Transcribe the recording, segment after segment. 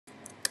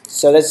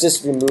So let's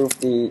just remove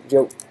the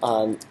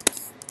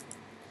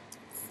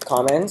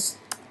comments,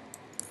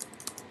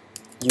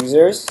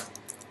 users,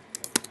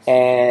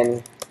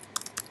 and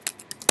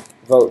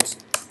votes.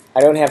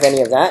 I don't have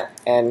any of that,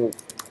 and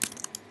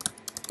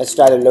let's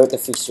try to load the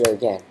fixture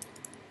again.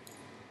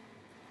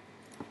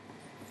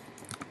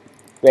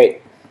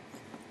 Great.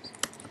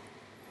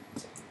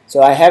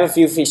 So I have a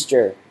few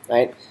fixtures,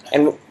 right?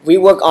 And we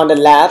work on the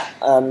lab.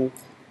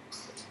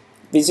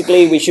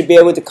 Basically, we should be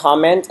able to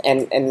comment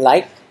and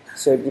like.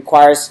 So it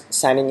requires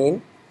signing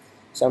in.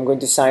 So I'm going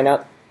to sign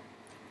up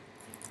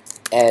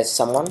as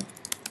someone.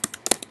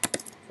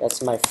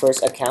 That's my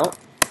first account.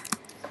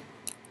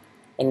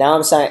 And now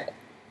I'm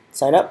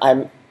sign up.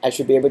 I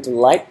should be able to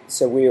like.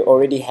 So we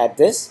already had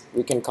this.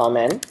 We can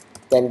comment.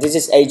 Then this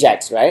is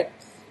Ajax, right?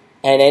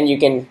 And then you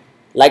can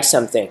like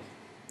something,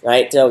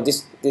 right? So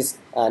this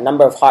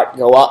number of heart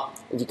go up.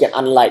 You can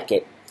unlike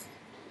it,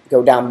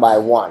 go down by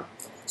 1.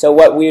 So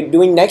what we're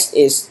doing next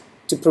is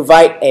to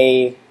provide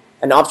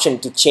an option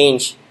to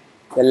change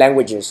the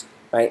languages,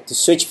 right? To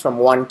switch from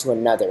one to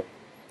another.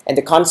 And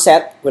the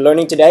concept we're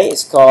learning today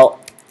is called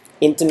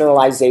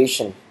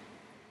internalization.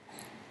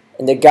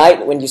 In the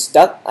guide, when you're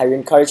stuck, I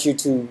encourage you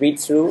to read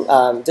through.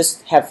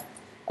 Just have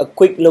a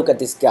quick look at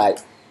this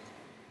guide.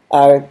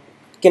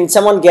 Can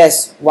someone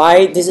guess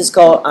why this is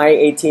called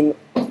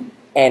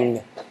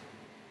I18n?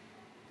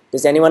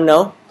 Does anyone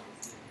know?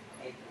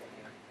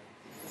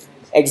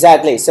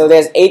 Exactly. So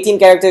there's 18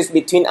 characters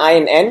between I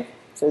and N.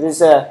 So this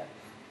is a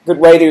good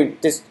way to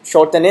just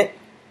shorten it.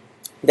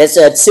 There's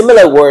a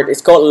similar word.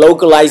 It's called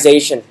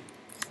localization.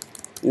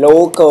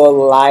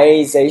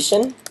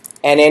 Localization.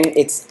 And then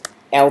it's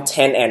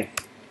L10N.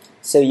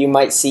 So you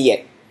might see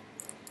it.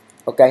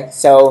 Okay.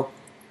 So,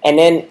 and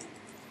then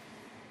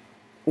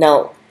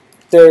now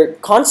the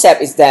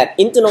concept is that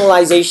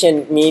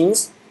internalization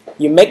means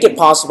you make it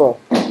possible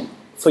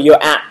for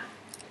your app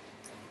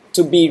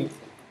to be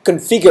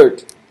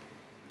configured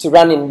to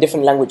run in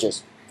different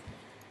languages.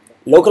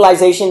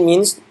 Localization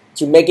means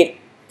to make it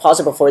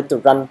possible for it to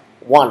run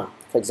one,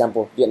 for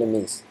example,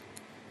 Vietnamese,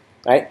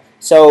 right?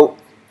 So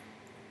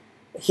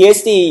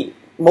here's the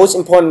most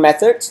important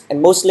methods,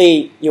 and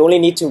mostly you only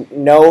need to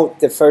know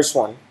the first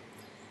one.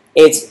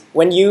 It's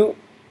when you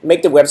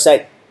make the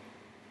website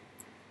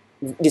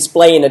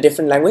display in a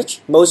different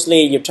language,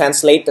 mostly you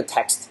translate the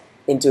text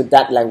into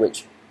that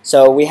language.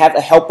 So we have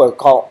a helper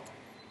called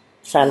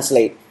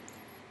translate.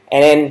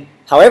 And then,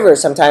 however,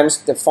 sometimes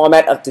the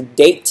format of the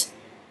date,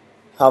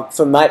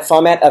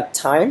 format of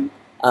time,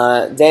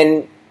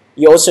 then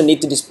you also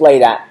need to display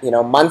that,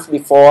 month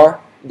before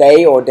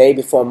day or day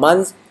before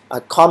month,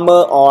 a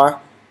comma or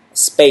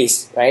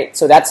space, right?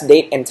 So that's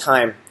date and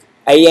time,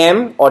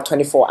 AM or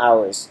 24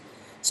 hours.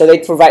 So they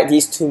provide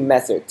these two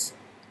methods.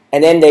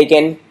 And then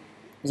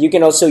you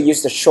can also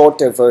use the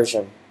shorter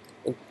version.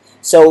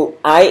 So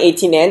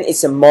I18n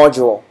is a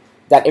module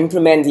that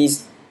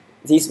implements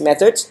these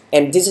methods,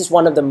 and this is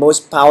one of the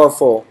most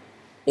powerful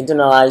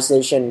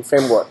internalization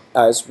framework.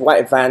 It's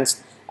quite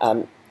advanced.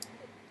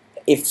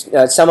 If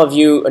some of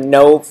you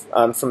know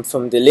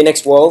from the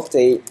Linux world,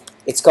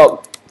 it's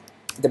called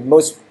the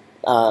most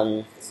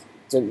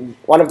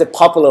one of the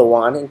popular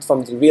one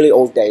from the really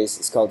old days.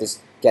 It's called this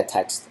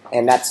getText,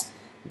 and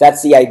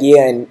that's the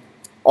idea, and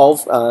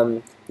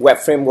all web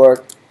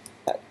framework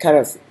kind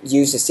of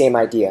use the same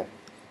idea.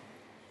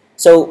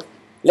 So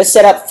let's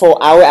set up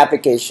for our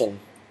application,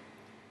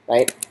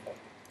 right?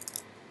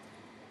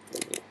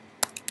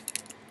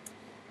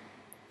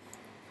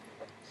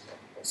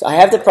 So I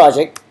have the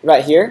project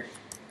right here.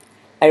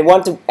 I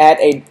want to add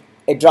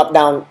a drop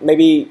down,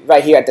 maybe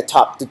right here at the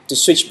top, to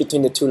switch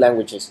between the two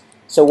languages.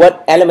 So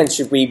what elements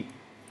should we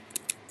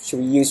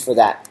use for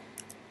that?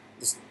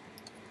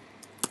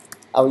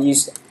 I'll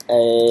use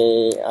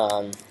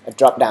a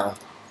drop down.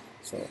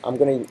 So I'm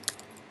going to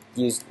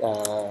use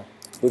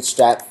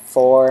Bootstrap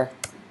for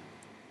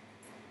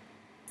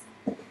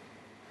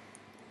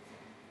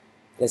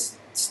this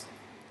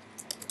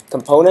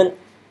component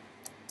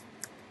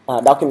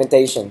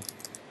documentation.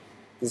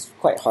 This is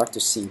quite hard to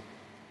see.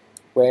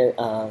 Where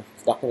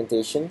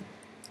documentation,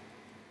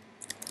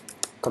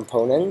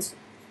 components,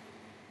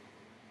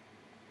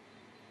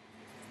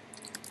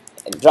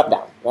 and drop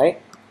down,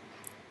 right?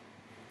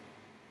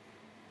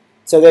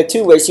 So there are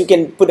two ways you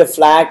can put a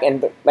flag,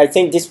 and I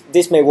think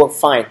this may work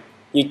fine.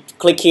 You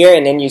click here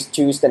and then you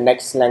choose the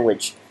next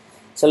language.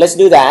 So let's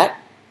do that.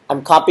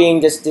 I'm copying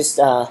this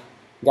guy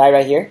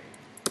right here,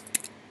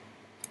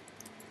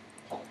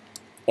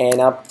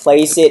 and I'll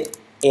place it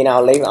in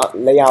our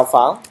layout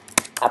file,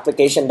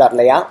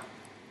 application.layout.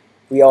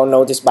 We all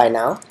know this by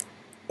now,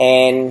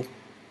 and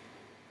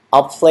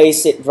I'll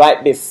place it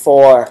right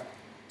before.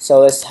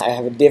 So I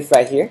have a div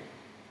right here,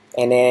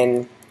 and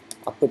then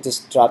I'll put this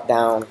drop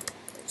down.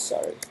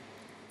 Sorry,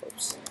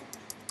 oops,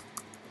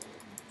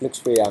 looks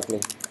pretty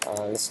ugly.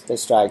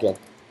 Let's try again.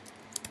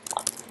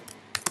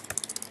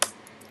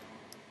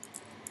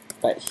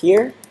 Right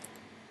here.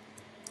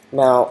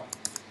 Now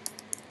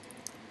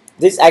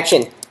this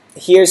action,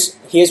 here's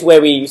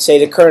where we say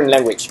the current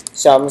language.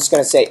 So I'm just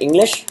gonna say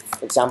English,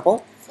 for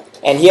example,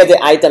 And here are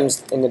the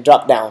items in the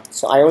drop down.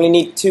 So I only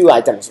need 2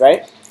 items,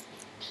 right?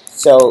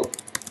 So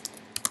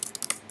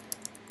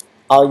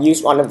I'll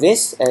use one of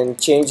this and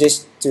change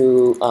this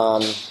to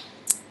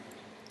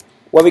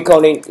what we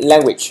call it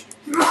language.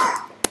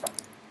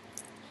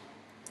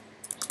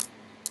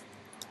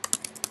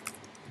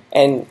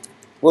 And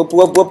we'll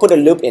put a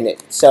loop in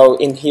it. So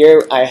in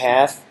here I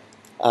have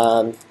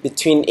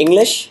between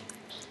English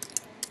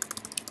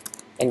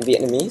and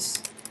Vietnamese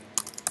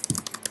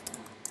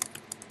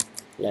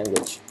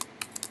language.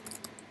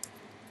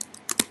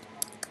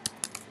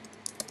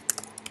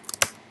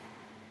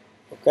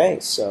 Okay,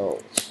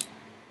 so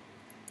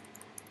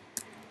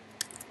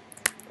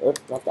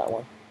oops, not that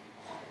one.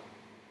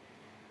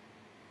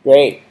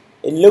 Great.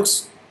 It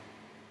looks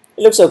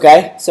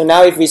okay. So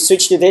now if we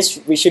switch to this,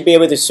 we should be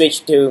able to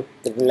switch to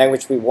the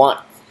language we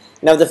want.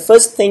 Now the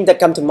first thing that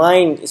comes to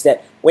mind is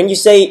that when you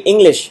say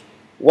English,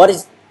 what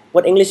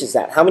English is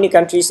that? How many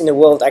countries in the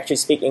world actually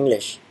speak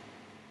English?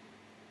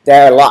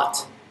 There are a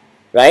lot,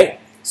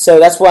 right? So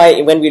that's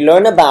why when we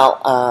learn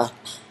about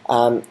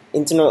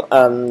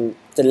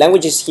the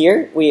languages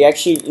here, we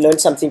actually learn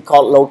something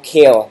called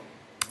locale,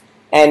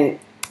 and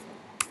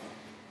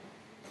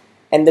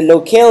the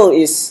locale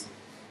is,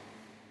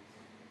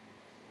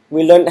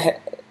 we learn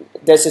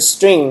there's a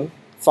string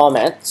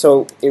format,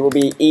 so it will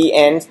be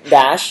en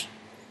dash.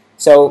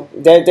 So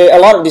there are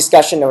a lot of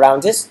discussion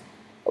around this.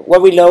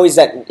 What we know is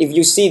that if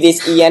you see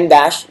this en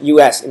dash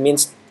US, it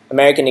means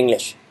American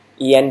English.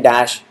 En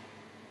dash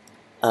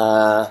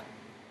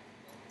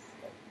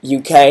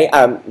UK,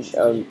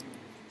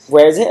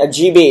 where is it? A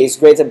GB is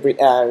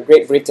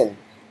Great Britain,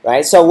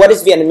 right? So what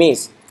is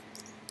Vietnamese?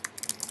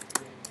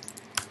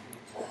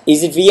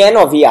 Is it VN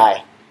or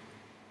VI?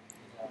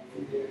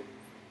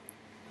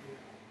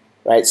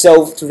 Right,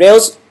 so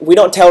Rails, we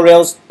don't tell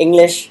Rails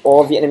English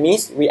or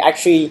Vietnamese. We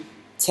actually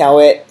tell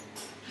it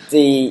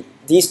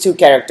these 2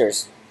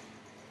 characters.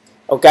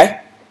 Okay,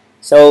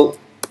 so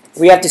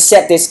we have to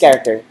set this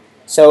character.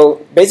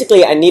 So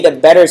basically, I need a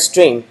better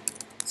string.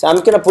 So I'm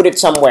gonna put it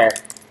somewhere.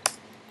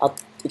 I'll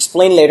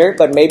explain later,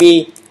 but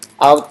maybe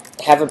I'll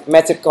have a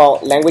method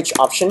called language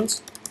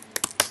options.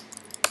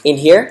 In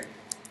here,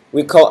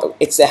 we call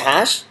it's a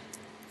hash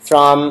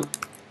from,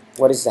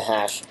 what is the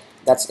hash?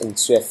 That's in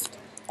Swift.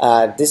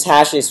 This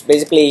hash is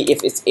basically,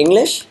 if it's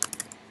English,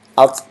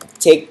 I'll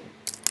take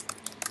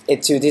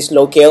it to this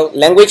locale,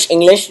 language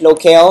English,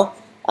 locale,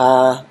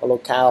 or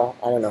locale,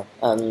 I don't know,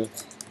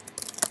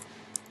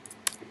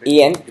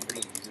 en.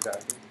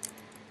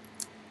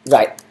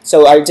 Right,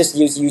 so I just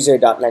use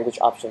user.language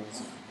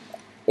options.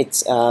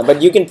 It's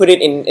but you can put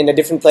it in a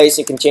different place.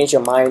 You can change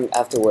your mind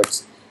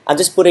afterwards. I'm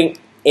just putting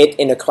it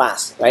in a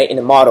class, right, in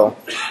a model.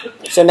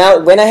 So now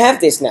when I have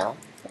this now,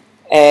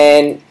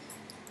 and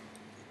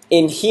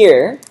in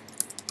here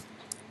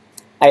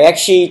I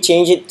actually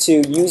change it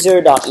to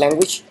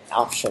user.language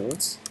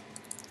options,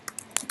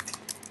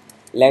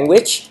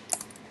 language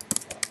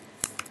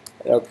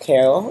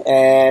locale,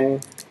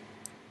 and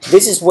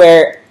this is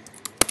where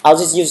I'll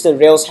just use the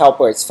Rails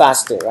helper. It's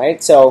faster,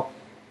 right? So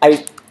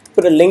I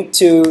put a link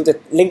to the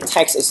link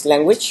text is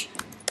language.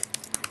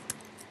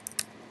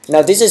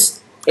 Now this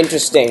is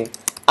interesting.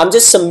 I'm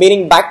just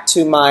submitting back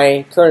to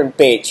my current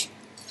page,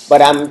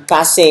 but I'm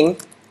passing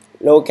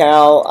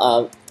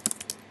locale,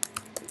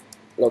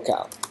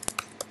 locale,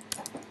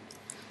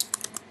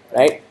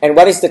 right? And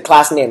what is the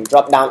class name?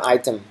 Drop down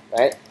item,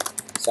 right?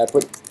 So I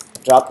put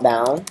drop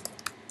down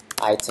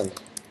item.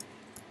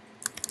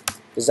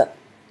 Does that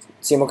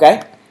seem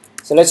okay?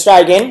 So let's try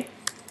again.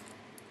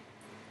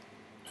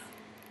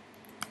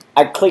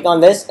 I click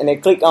on this and I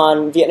click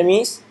on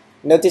Vietnamese.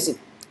 Notice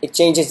it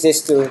changes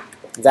this to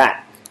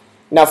that.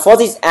 Now for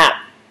this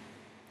app,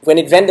 when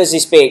it renders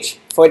this page,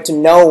 for it to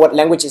know what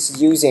language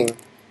it's using,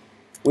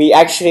 we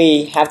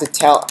actually have to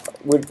tell,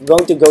 we're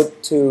going to go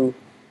to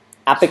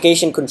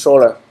application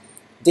controller.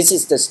 This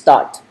is the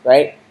start,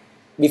 right?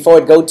 Before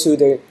it go to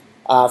the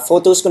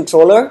photos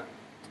controller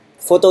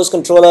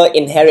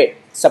inherit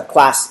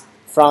subclass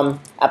from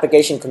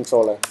application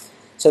controller.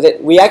 So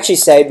that we actually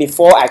say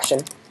before action,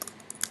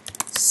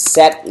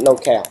 set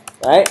locale,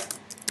 right?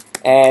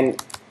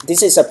 And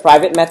this is a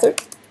private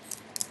method.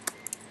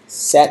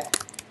 Set.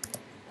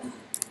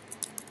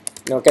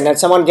 Now, can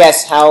someone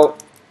guess how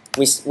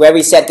where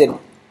we set the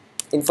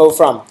info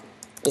from?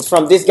 It's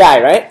from this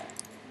guy, right?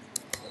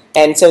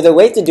 And so the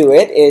way to do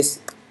it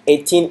is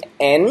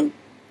I18n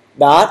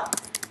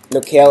dot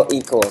locale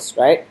equals,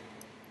 right?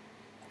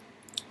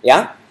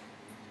 Yeah.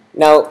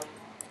 Now,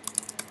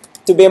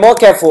 to be more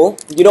careful,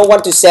 you don't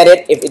want to set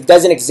it if it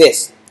doesn't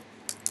exist,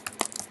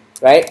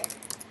 right?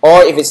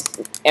 Or if it's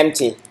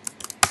empty.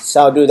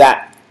 So I'll do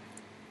that.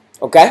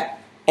 Okay?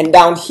 And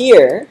down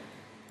here,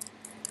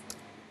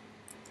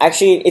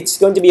 actually it's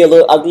going to be a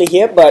little ugly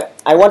here, but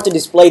I want to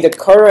display the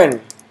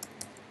current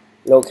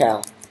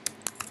locale.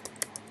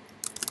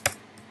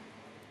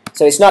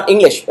 So it's not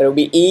English, but it will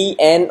be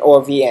EN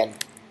or VN.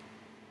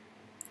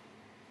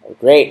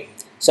 Great.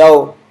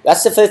 So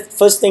that's the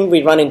first thing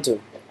we run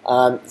into.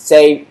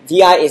 Say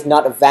VI is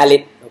not a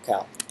valid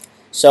locale.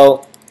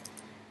 So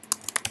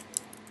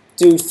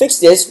to fix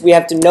this, we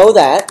have to know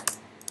that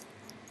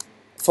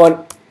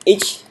for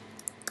each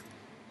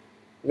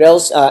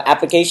Rails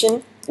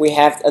application, we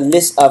have a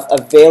list of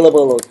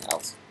available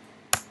locales.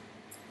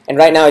 And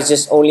right now it's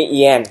just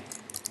only en.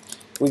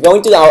 We go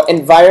into our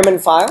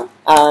environment file,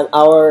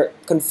 our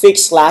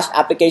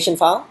config/application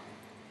file,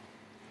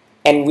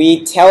 and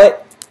we tell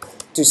it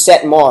to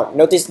set more.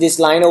 Notice this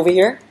line over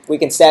here. We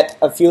can set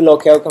a few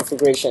locale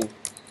configuration,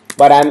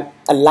 but I'm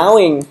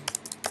allowing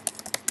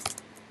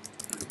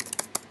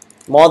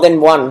more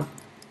than one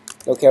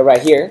locale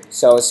right here.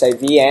 So say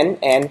vn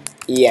and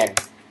en.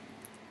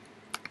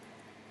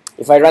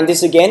 If I run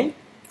this again,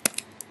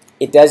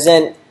 it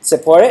doesn't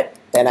support it,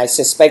 then I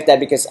suspect that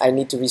because I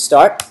need to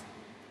restart.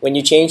 When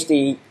you change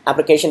the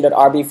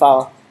application.rb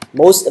file,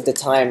 most of the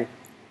time,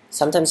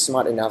 sometimes it's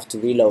not enough to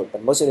reload,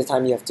 but most of the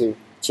time you have to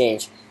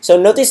change.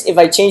 So notice if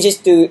I change this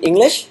to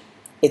English,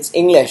 it's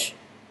English,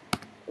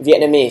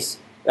 Vietnamese,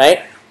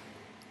 right?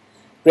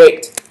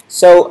 Great.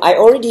 So I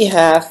already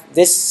have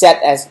this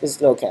set as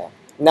this locale.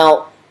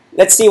 Now,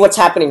 let's see what's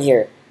happening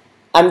here.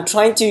 I'm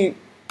trying to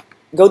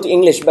go to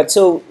English, but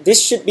so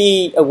this should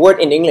be a word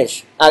in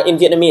English, in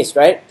Vietnamese,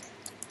 right?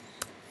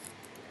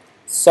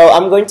 So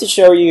I'm going to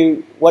show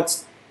you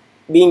what's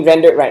being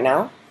rendered right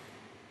now.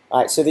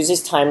 Alright, so this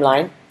is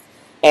timeline,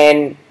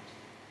 and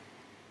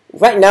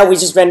right now we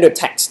just render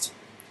text.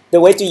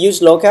 The way to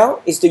use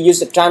locale is to use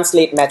the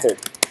translate method.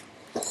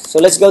 So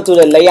let's go to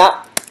the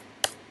layout.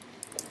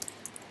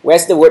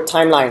 Where's the word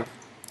timeline?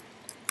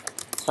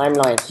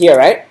 Timeline, here,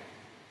 right?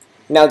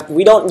 Now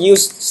we don't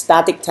use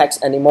static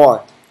text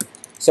anymore.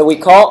 So we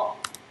call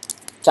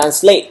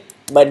translate,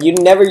 but you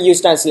never use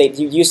translate,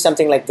 you use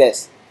something like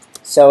this.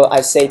 So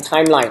I say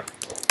timeline.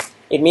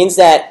 It means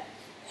that,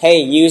 hey,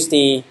 use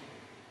the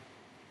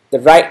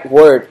right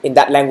word in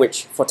that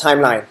language for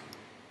timeline.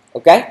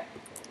 Okay?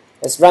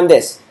 Let's run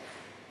this.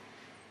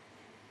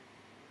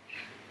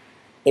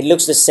 It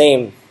looks the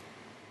same.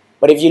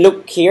 But if you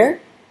look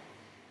here,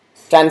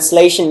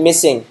 translation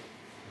missing,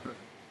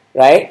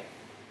 right?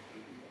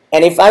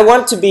 And if I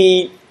want to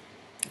be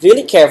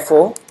really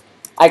careful,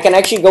 I can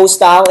actually go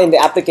style in the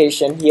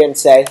application here and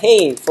say,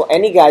 hey, for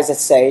any guys that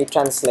say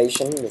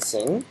translation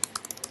missing,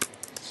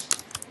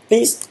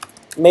 please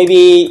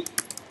maybe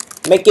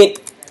make it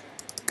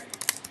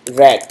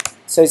red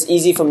so it's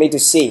easy for me to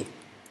see.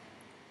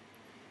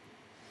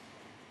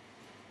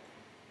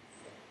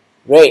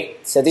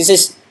 Great. So this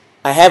is,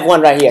 I have one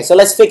right here. So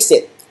let's fix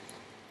it.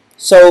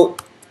 So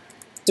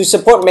to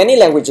support many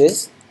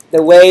languages,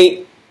 the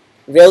way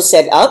Rails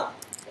set up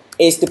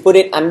is to put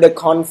it under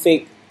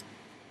config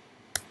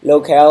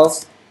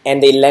locales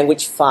and the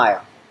language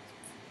file.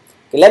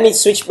 Okay, let me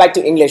switch back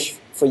to English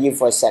for you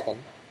for a second.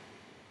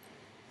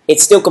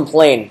 It's still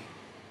complain.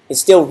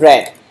 It's still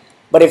red.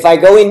 But if I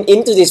go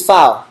into this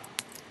file,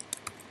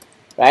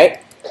 right,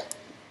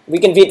 we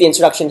can read the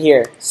instruction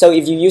here. So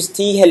if you use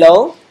t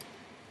hello,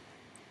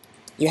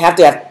 you have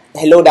to have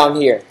hello down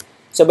here.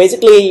 So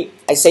basically,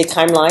 I say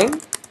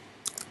timeline,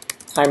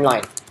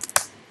 timeline.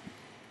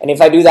 And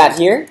if I do that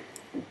here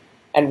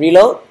and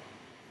reload,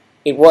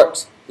 it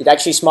works. It's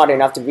actually smart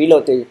enough to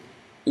reload the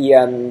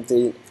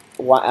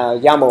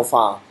YAML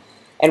file.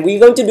 And we're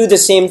going to do the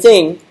same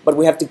thing, but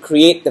we have to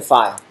create the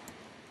file.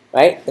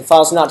 Right? The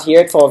file's not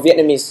here for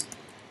Vietnamese.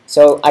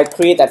 So I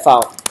create that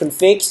file,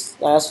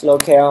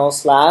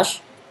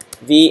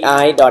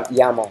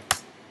 config/locale/vi.yaml.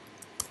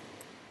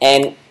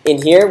 And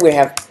in here we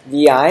have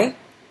vi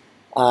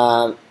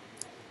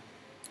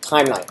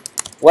timeline.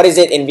 What is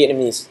it in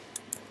Vietnamese?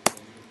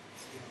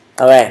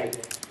 Alright.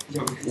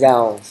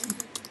 Dòng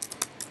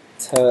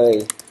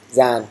thời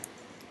gian.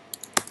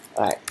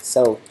 Alright,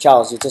 so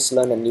Charles, you just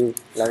learned a new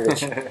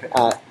language.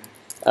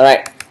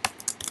 Alright.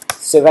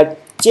 So if I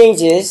change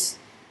this,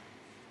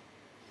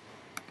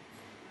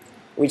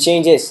 we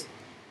change this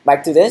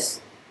back to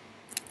this.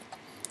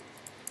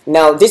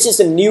 Now this is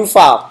a new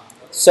file.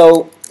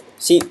 So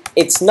see,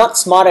 it's not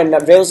smart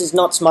enough. Rails is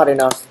not smart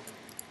enough.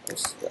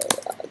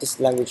 This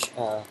language.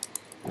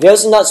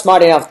 Rails is not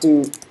smart enough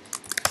to.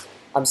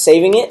 I'm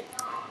saving it.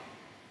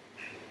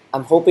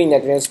 I'm hoping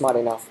that Rails is smart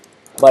enough,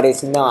 but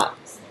it's not.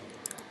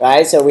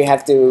 Right? So we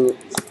have to,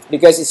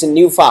 because it's a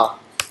new file.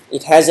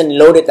 It hasn't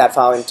loaded that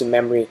file into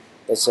memory.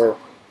 There's a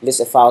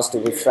list of files to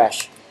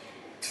refresh.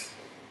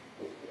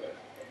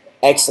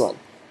 Excellent.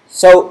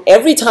 So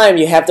every time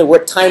you have the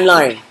word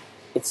timeline,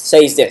 it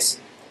says this.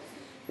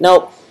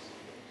 Now,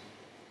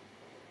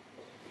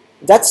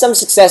 that's some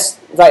success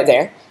right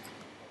there.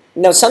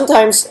 Now,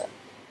 sometimes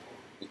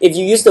if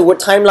you use the word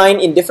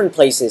timeline in different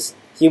places,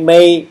 you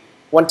may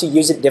want to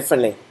use it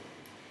differently.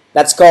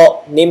 That's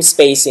called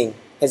namespacing.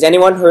 Has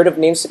anyone heard of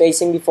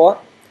namespacing before?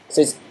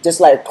 So it's just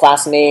like a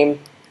class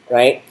name,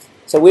 right?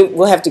 So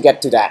we'll have to get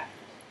to that.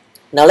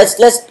 Now let's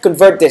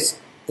convert this,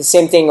 the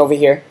same thing over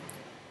here.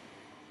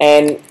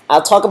 And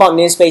I'll talk about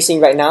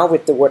namespacing right now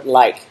with the word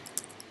like.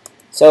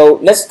 So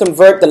let's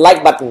convert the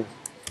like button.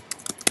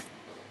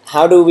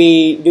 How do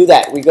we do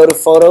that? We go to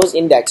Photos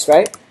Index,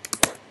 right?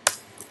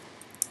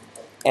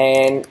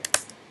 And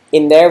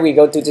in there we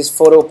go to this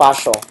photo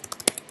partial.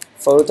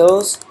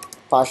 Photos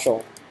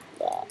partial.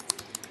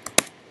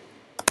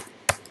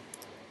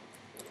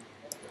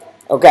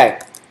 Okay,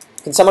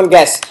 can someone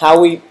guess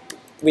how we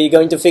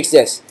going to fix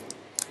this?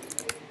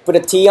 Put a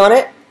T on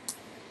it.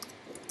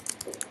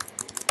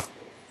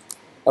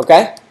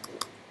 Okay,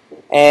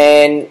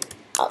 and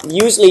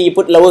usually you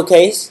put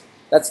lowercase.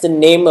 That's the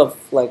name of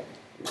like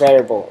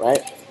variable,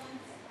 right?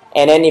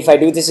 And then if I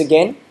do this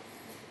again,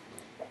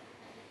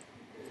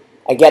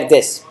 I get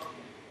this.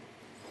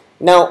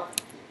 Now,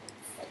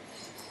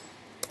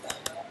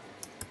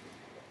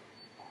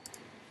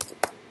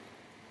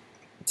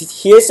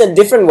 here's a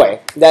different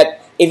way that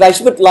if I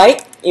put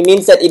like, it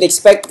means that it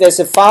expects there's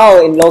a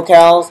file in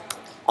locale.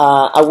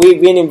 We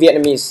win in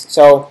Vietnamese.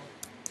 So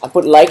I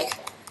put like.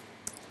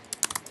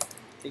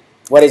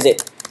 What is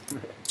it?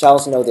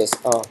 Charles know this.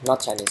 Oh, not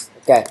Chinese.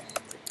 Okay.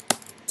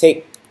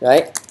 Tick,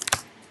 right?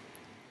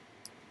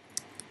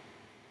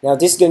 Now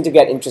this is going to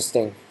get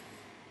interesting.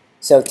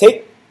 So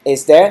tick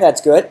is there, that's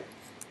good.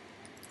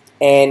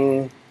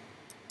 And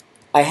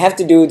I have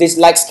to do this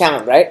likes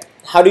count, right?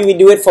 How do we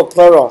do it for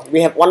plural?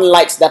 We have one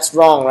likes, that's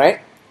wrong, right?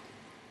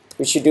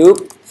 We should do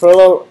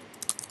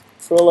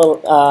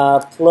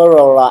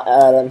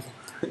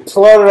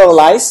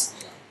pluralize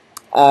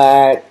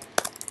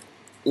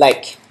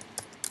like.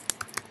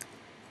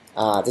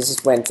 This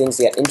is when things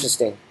get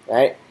interesting,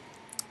 right?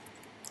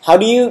 How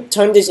do you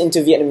turn this into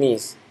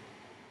Vietnamese?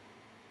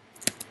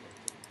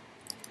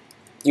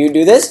 Do you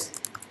do this?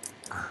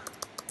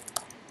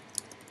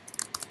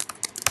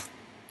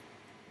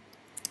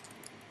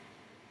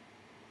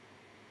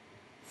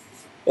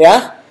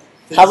 Yeah?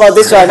 How about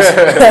this one?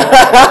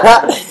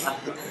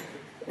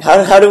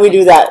 how do we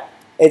do that?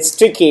 It's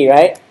tricky,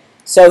 right?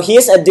 So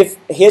here's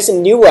a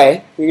new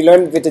way we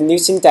learned with the new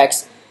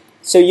syntax.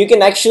 So you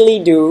can actually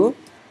do.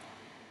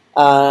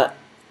 I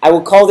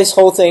will call this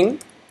whole thing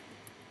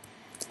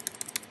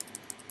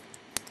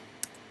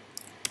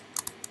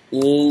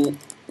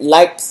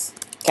likes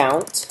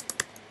count,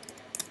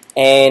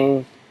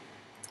 and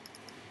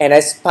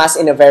I pass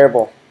in a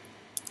variable.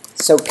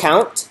 So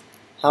count,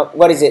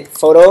 what is it?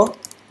 Photo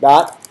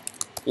dot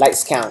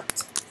likes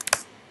count,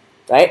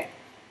 right?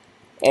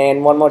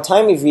 And one more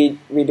time, if we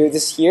do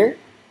this here,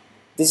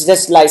 this is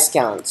just likes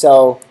count.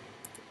 So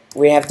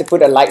we have to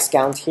put a likes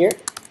count here.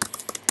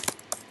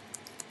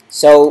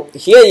 So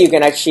here you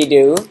can actually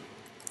do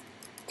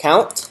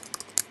count,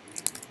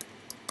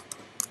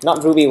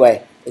 not Ruby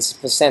way, it's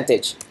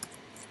percentage.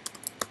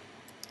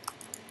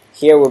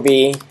 Here will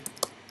be,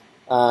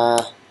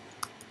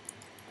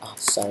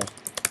 sorry.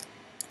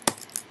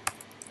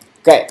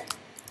 Okay.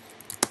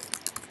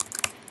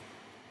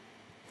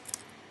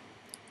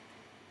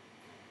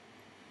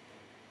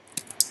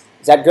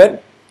 Is that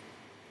good?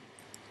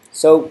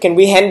 So can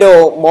we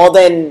handle more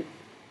than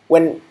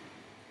when?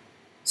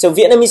 So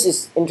Vietnamese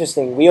is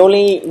interesting.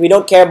 We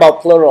don't care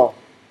about plural,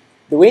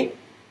 do we?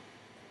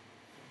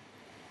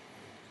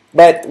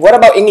 But what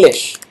about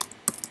English?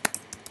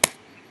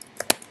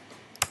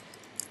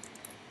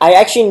 I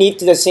actually need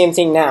to do the same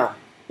thing now.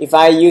 If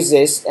I use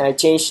this and I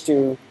change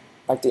to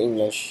back to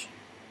English,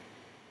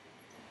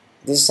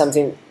 this is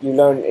something you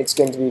learn. It's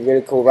going to be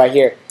really cool right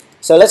here.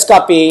 So let's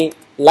copy.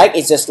 Like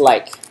is just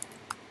like.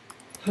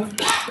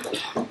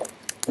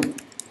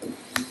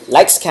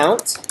 Likes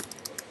count.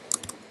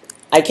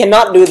 I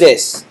cannot do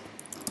this,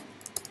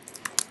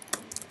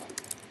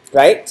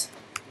 right?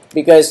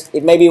 Because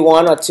it may be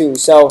 1 or 2.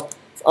 So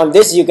on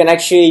this you can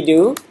actually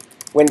do,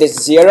 when there's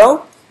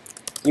 0,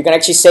 you can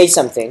actually say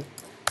something.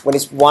 When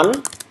it's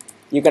 1,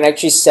 you can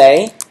actually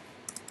say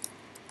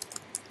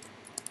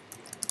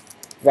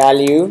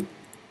value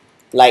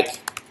like,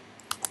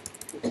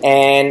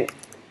 and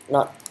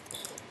not,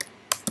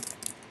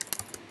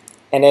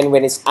 and then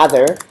when it's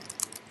other,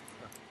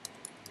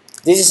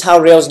 this is how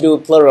Rails do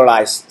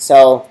pluralize.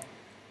 So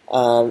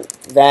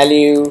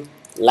value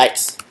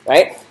likes,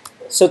 right?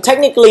 So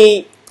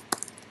technically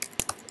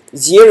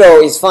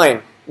 0 is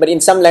fine, but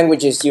in some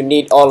languages you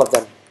need all of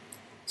them.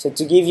 So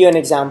to give you an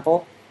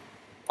example,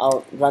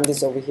 I'll run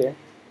this over here.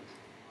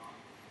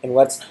 And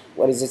what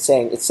is it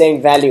saying? It's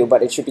saying value,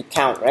 but it should be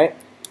count, right?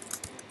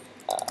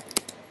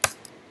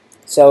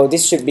 So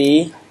this should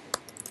be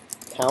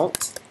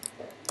count.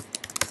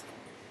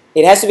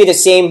 It has to be the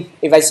same.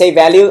 If I say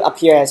value, up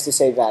here has to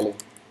say value.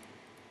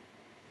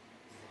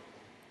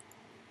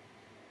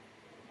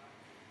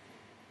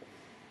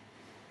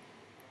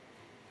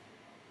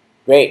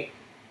 Great.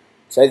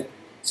 So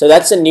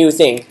that's a new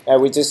thing.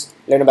 We just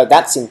learned about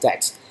that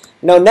syntax.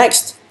 Now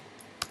next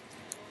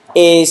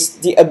is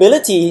the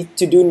ability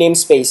to do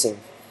namespacing.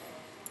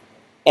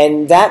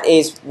 And that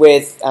is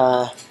with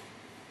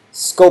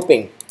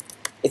scoping.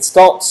 It's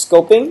called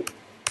scoping.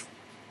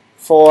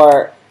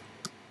 For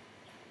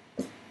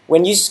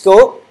when you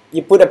scope,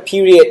 you put a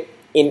period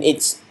in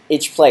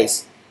each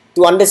place.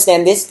 To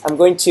understand this, I'm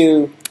going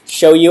to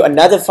show you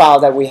another file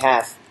that we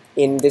have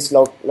in this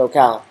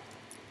locale.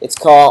 It's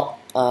called,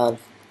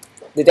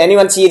 did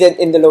anyone see that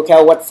in the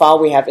locale what file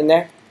we have in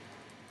there?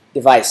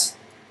 Device.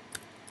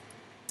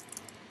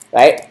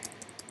 Right?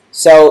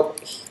 So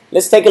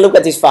let's take a look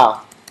at this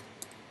file.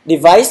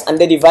 Device,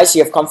 under device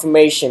you have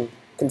confirmation,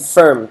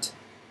 confirmed.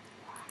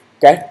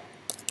 Okay?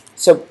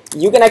 So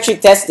you can actually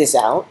test this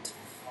out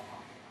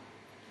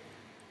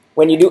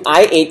when you do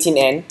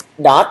I18n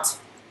dot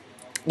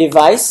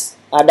device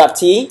dot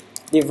t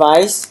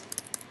device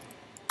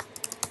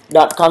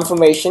dot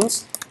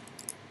confirmations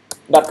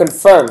dot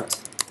confirmed.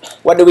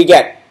 What do we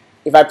get?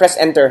 If I press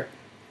enter,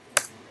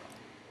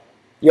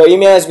 your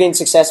email has been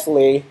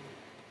successfully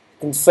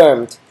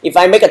confirmed. If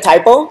I make a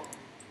typo,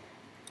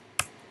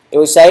 it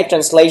will say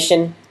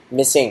translation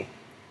missing,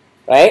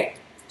 right?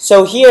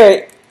 So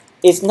here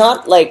it's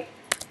not like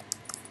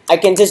I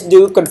can just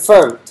do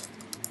confirmed,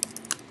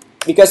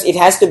 because it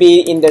has to be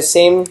in the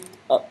same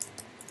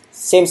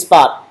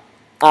spot,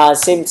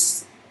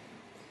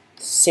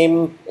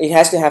 same. It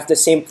has to have the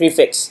same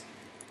prefix.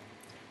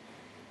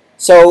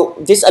 So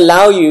this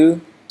allows you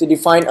to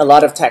define a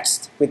lot of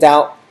text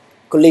without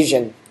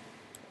collision,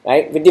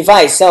 right? With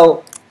device.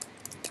 So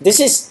this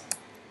is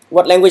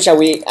what language are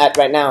we at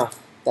right now?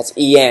 That's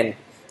EN.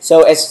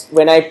 So as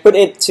when I put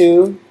it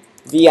to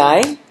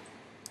VI,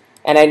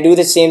 and I do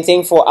the same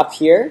thing for up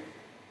here,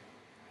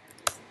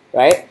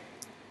 right?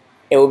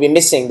 It will be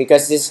missing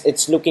because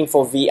it's looking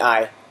for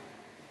VI.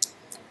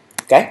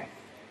 Okay.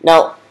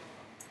 Now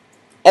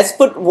let's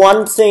put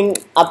one thing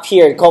up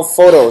here called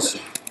photos.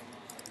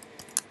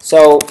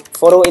 So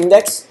photo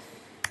index.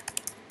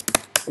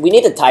 We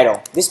need a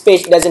title. This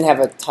page doesn't have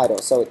a title,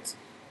 so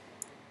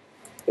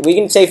we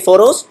can say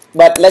photos,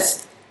 but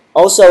let's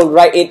also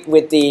write it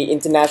with the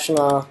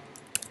international,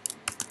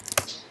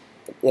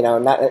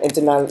 not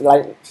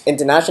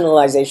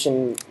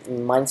internationalization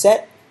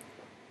mindset.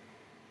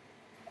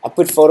 I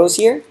put photos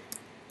here.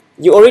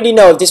 You already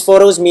know these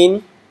photos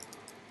mean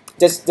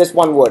just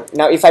one word.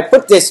 Now if I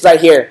put this right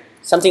here,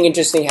 something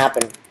interesting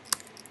happened.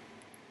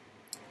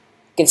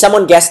 Can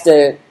someone guess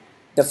the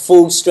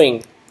full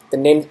string, the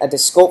name, the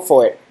scope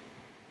for it?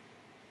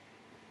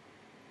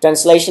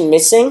 Translation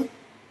missing,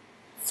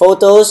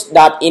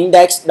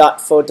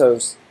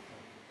 photos.index.photos.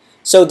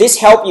 So this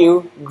help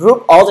you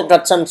group all the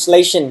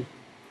translation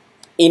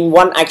in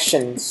one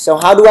action. So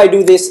how do I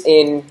do this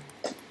in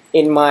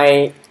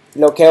my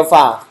locale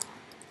file?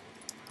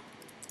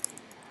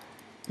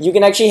 You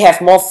can actually have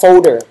more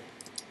folder,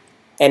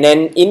 and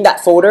then in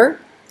that folder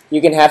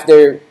you can have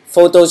the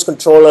photos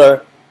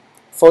controller,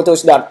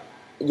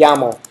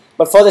 photos.yaml.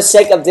 But for the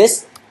sake of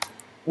this,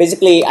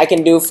 basically I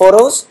can do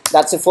photos,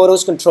 that's the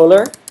photos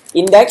controller,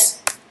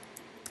 index,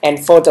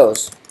 and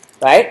photos,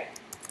 right?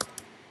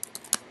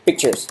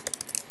 Pictures.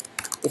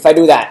 If I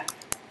do that,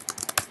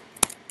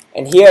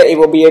 and here it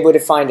will be able to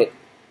find it.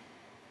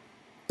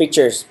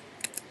 Pictures.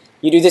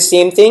 You do the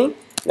same thing.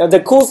 Now the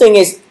cool thing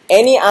is,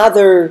 any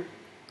other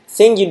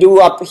thing you do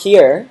up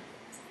here,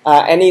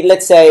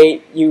 let's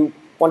say you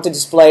want to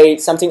display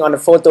something on a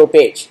photo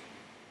page,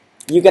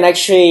 you can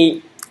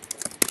actually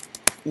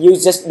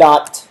use this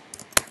dot.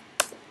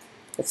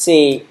 Let's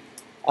see,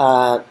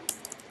 for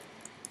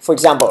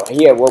example,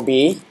 here will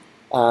be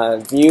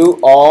view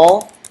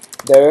all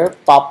the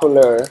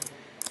popular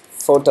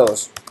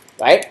photos,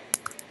 right?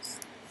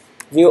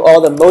 View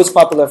all the most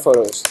popular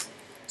photos.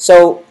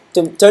 So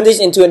to turn this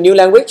into a new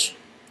language,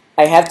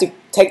 I have to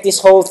take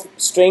this whole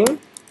string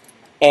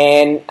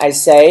and I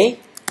say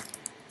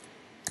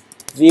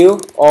view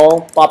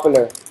all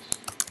popular,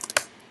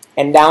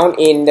 and down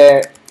in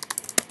the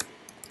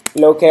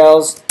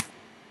locales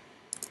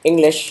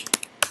English,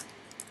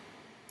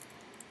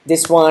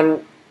 this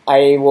one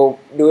I will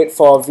do it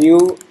for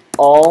view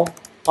all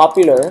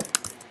popular,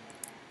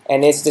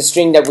 and it's the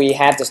string that we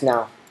had just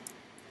now,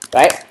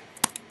 right?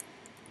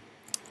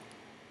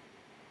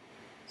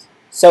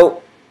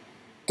 So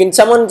can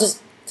someone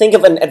just think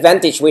of an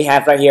advantage we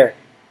have right here?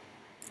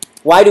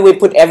 Why do we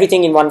put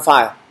everything in one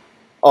file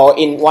or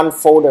in one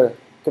folder,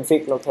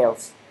 config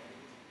locales?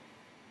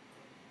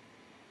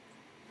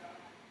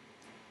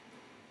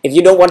 If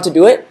you don't want to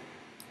do it,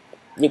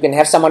 you can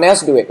have someone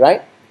else do it,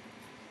 right?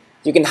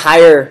 You can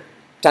hire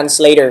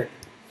translator.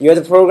 You're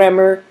the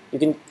programmer. You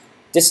can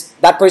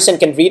that person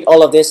can read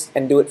all of this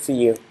and do it for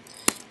you.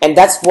 And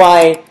that's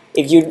why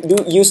if you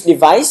do use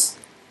device,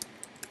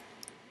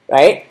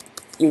 right,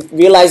 you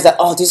realize that,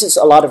 oh, this is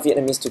a lot of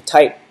Vietnamese to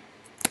type.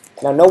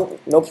 Now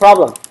no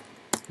problem.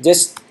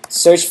 Just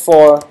search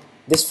for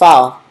this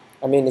file.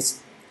 I mean,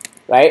 it's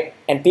right,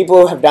 and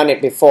people have done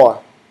it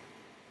before.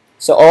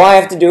 So all I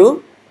have to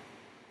do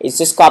is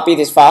just copy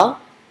this file.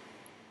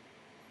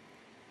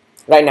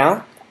 Right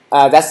now,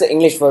 that's the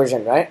English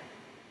version, right?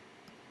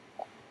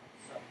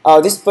 Oh,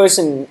 this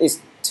person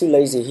is too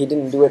lazy. He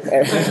didn't do it.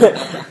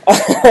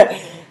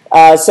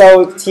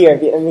 So here,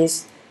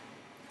 Vietnamese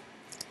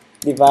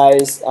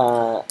device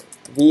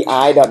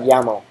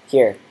vi.yaml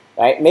here,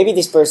 right? Maybe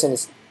this person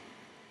is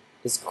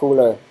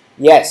cooler.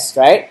 Yes,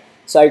 right?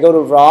 So I go to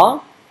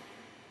raw,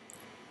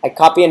 I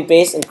copy and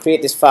paste and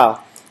create this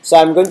file. So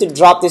I'm going to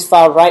drop this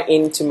file right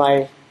into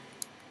my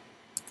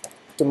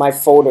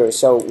folder.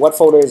 So what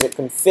folder is it?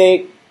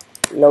 Config,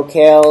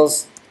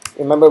 locales.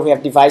 Remember we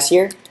have device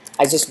here.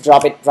 I just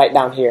drop it right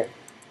down here.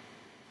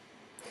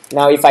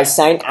 Now if I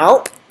sign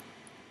out,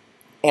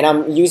 and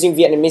I'm using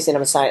Vietnamese and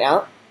I'm sign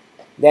out,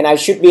 then I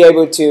should be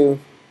able to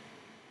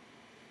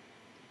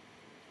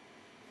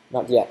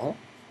Not yet, huh?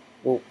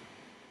 Ooh.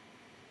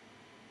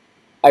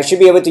 I should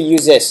be able to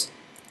use this.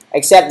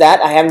 Except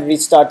that I haven't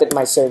restarted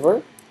my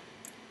server.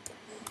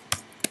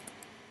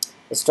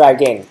 Let's try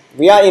again.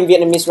 We are in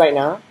Vietnamese right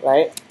now,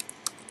 right?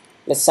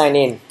 Let's sign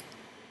in.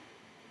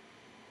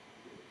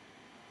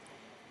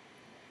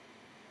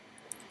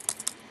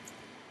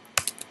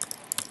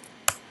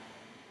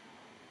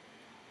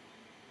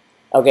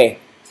 Okay.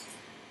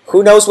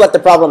 Who knows what the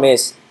problem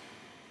is?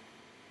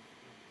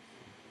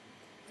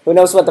 Who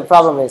knows what the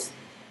problem is?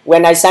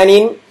 When I sign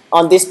in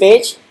on this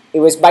page, it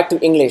was back to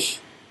English.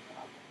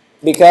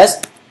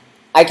 Because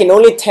I can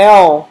only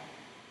tell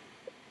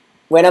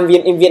when I'm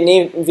in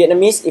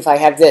Vietnamese if I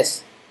have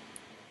this.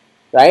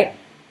 Right?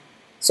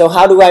 So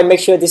how do I make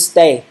sure this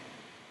stay?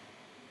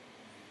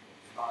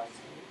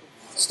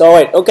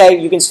 Store it. Okay,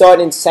 you can store it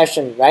in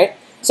session, right?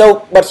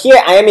 So, but here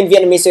I am in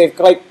Vietnamese, so if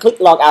I click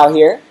log out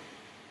here,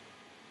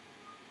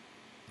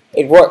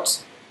 it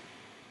works,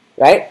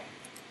 right?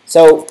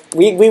 So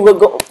we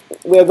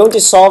are going to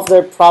solve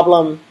the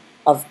problem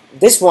of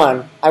this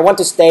one. I want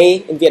to stay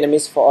in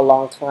Vietnamese for a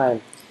long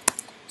time.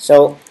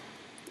 So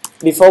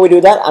before we do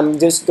that, I'm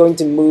just going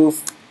to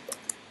move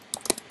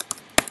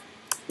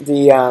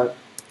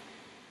the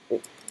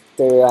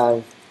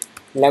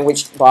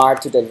language bar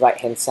to the right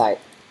hand side.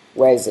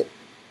 Where is it?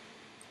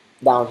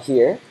 Down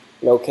here,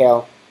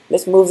 locale.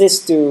 Let's move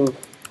this to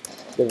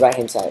the right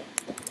hand side.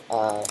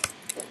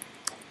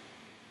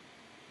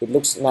 It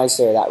looks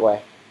nicer that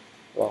way.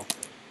 Well,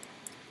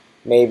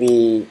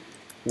 maybe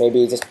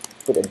just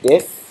put a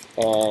div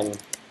and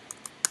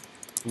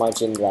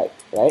margin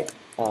right?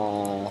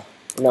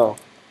 No,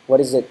 what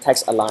is the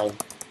text align,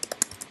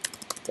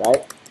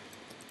 right?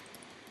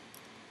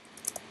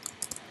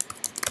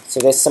 So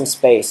there's some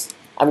space.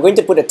 I'm going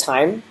to put a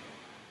time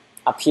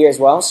up here as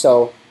well,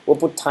 so we'll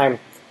put time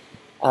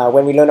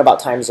when we learn about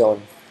time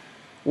zone.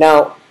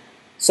 Now,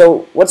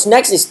 so what's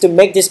next is to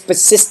make this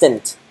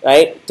persistent,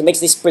 right? To make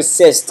this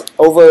persist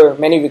over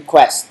many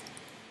requests.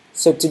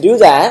 So to do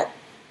that,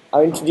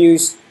 I'll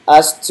introduce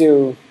us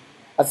to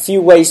a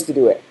few ways to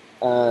do it.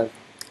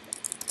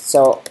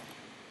 So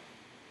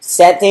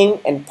setting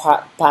and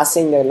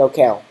passing the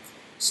locale.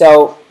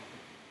 So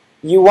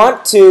you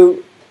want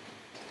to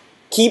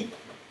keep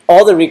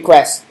all the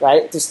requests,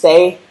 right, to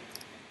stay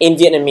in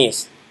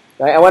Vietnamese.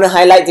 Right? I want to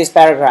highlight this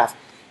paragraph.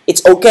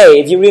 It's okay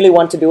if you really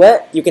want to do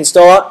it. You can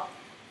store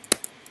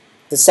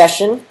the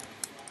session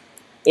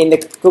in the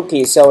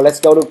cookie. So let's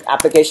go to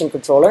application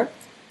controller.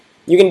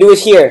 You can do it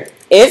here.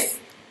 If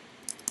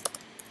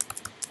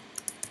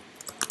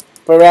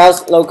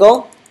Perel's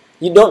local,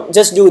 you don't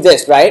just do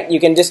this, right? You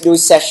can just do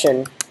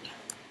session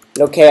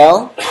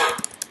locale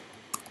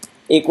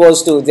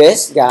equals to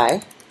this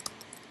guy,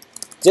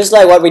 just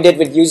like what we did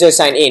with user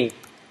sign in,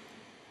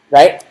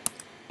 right?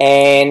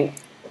 And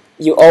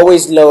you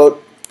always load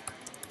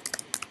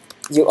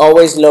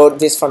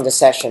this from the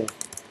session.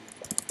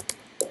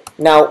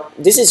 Now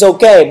this is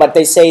okay, but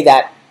they say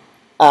that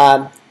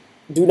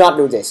do not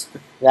do this,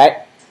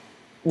 right?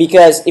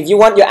 Because if you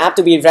want your app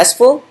to be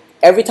RESTful,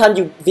 every time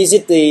you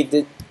visit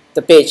the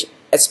page,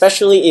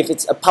 especially if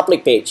it's a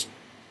public page,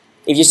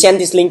 if you send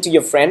this link to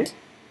your friend,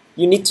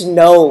 you need to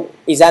know,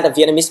 is that a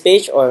Vietnamese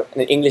page or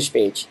an English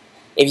page?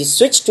 If you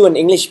switch to an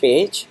English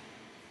page,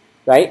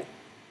 right,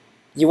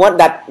 you want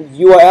that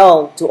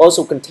URL to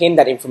also contain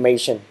that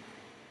information.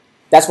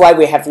 That's why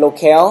we have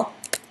locale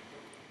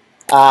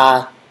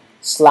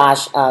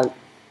slash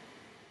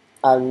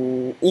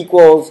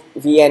equals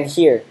VN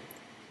here,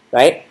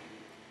 right?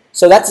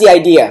 So that's the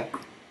idea.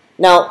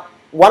 Now,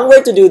 one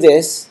way to do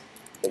this,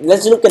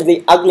 let's look at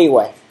the ugly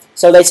way.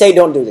 So they say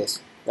don't do this,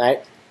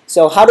 right?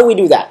 So how do we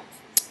do that?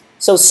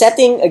 So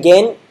setting,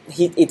 again,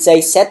 it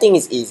says setting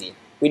is easy.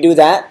 We do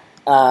that.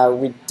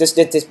 We just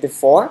did this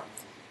before.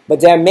 But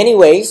there are many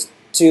ways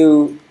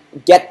to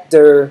get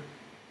the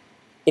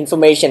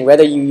information,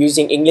 whether you're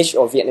using English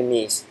or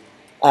Vietnamese.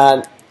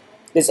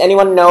 Does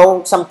anyone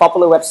know some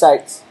popular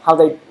websites, how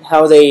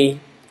they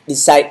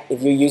decide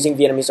if you're using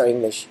Vietnamese or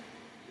English?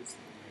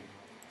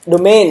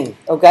 Domain.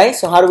 Okay,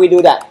 so how do we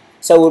do that?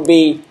 So it would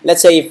be,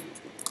 let's say if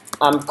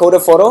I'm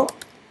Coder Photo,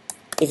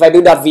 if I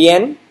do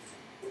 .vn,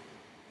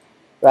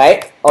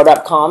 right, or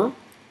 .com,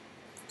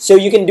 so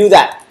you can do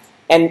that.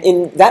 And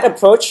in that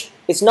approach,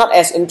 it's not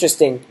as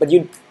interesting, but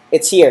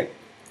it's here.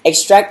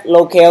 Extract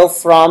locale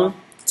from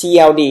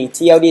TLD.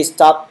 TLD is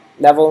top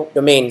level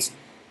domains.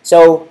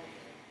 So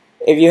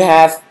if you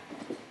have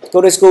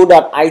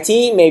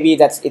go-to-school.it, maybe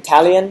that's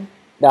Italian.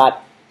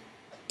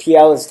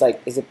 .pl is like,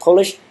 is it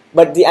Polish?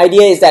 But the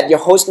idea is that your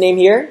host name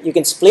here, you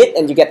can split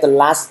and you get the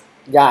last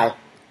guy.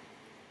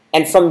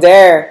 And from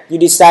there, you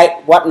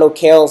decide what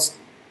locales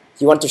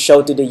you want to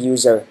show to the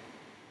user,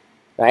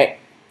 right?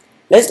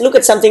 Let's look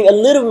at something a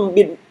little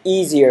bit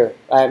easier,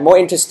 more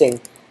interesting,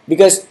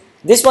 because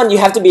this one you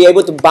have to be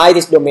able to buy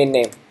this domain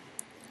name,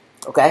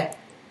 okay?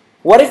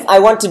 What if I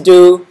want to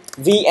do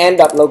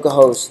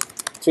vn.localhost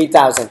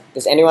 3000?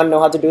 Does anyone know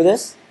how to do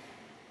this?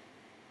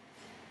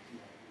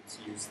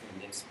 Use the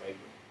names.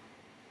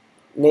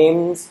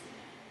 Names.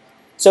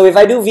 So if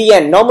I do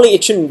vn, normally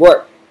it shouldn't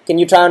work, Can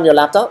you try on your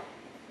laptop?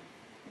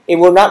 It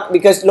will not,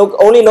 because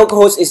only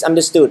localhost is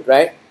understood,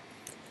 right?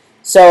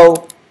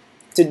 So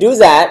to do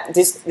that,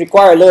 this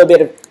requires a little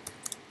bit of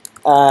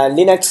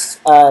Linux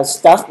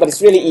stuff, but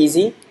it's really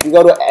easy. You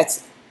go to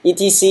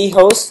etc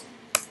host,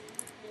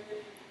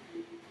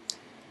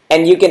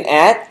 and you can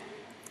add.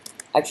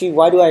 Actually,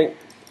 why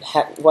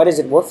does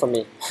it work for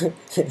me?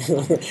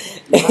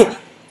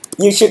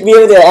 You should be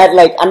able to add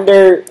like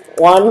under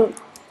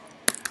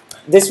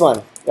this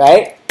one,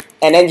 right?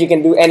 And then you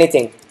can do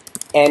anything.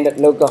 And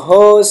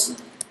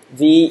localhost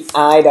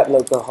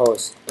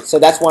vi.localhost. So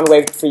that's one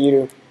way for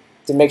you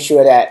to make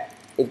sure that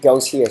it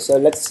goes here. So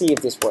let's see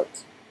if this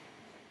works.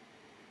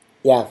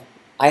 Yeah,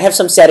 I have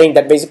some setting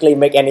that basically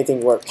make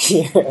anything work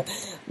here.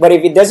 But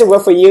if it doesn't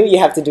work for you, you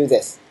have to do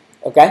this.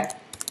 Okay?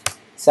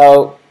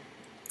 So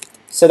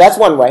that's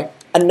one way.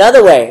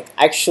 Another way,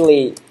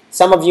 actually,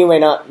 some of you may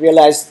not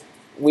realize,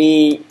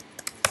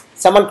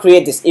 someone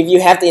created this. If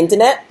you have the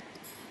internet,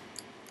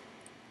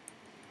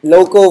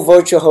 local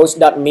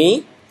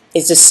virtualhost.me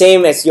is the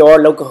same as your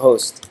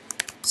localhost.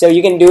 So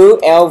you can do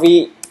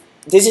LV.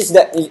 This is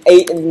the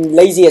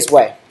laziest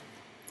way.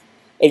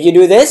 If you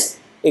do this,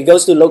 it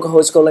goes to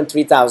localhost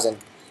 :3000.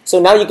 So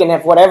now you can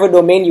have whatever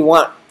domain you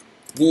want.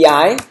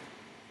 VI,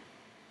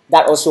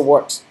 that also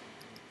works.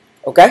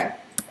 Okay?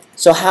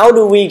 So how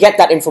do we get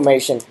that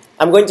information?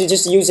 I'm going to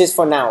just use this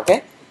for now,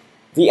 okay?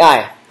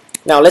 VI.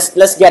 Now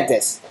let's get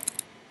this.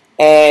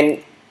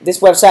 And this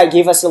website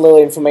gives us a little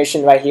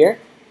information right here.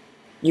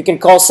 You can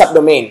call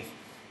subdomain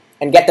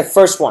and get the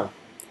first one.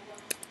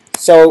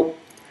 So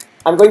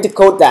I'm going to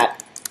code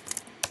that.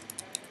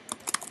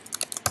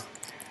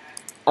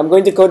 I'm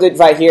going to code it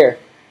right here.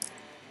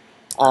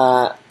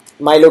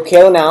 My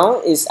locale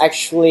now is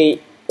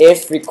actually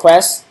if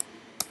request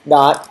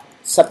dot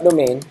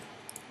subdomain,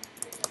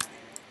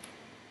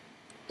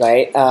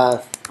 right?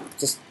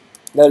 Just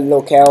the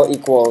locale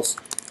equals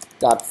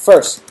dot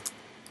first,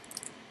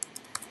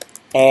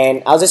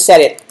 and I'll just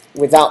set it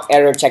without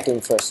error checking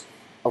first.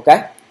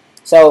 Okay,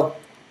 so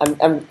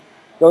I'm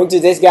going to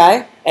this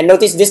guy, and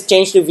notice this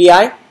changed to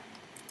VI.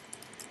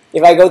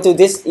 If I go to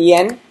this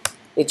EN,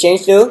 it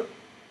changed to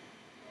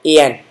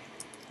EN.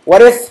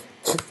 What if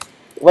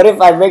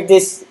I make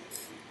this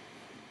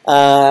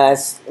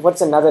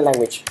what's another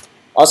language?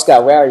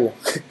 Oscar, where are you?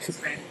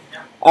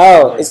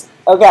 Oh, it's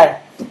okay.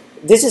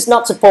 This is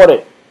not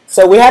supported,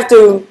 so we have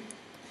to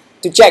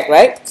check,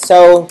 right?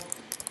 So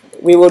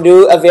we will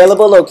do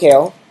available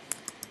locale.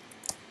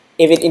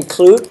 If it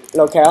include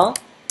locale,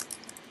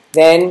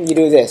 then you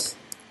do this.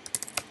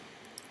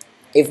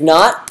 If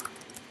not,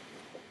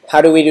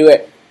 how do we do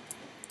it?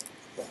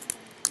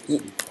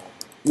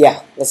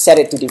 Yeah, let's set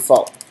it to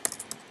default.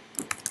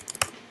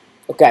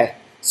 Okay,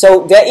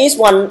 so there is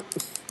one.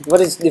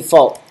 What is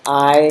default?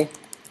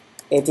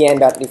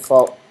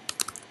 I18n.default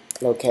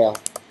locale.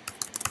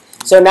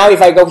 So now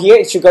if I go here,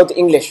 it should go to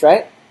English,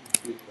 right?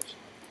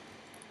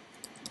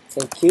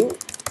 Thank you.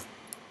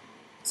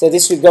 So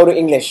this should go to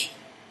English.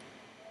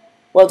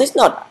 Well, this is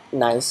not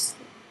nice.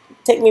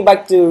 Take me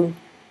back to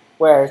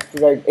where?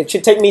 It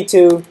should take me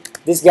to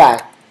this guy.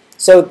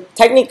 So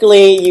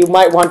technically, you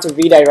might want to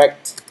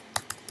redirect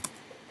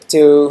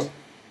to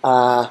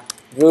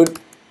root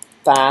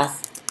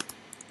path,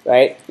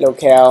 right?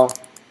 Locale.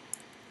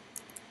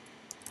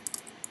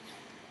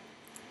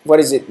 What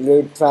is it?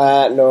 Root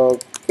path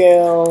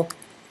locale.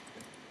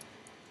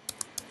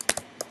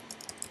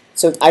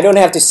 So I don't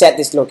have to set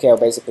this locale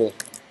basically.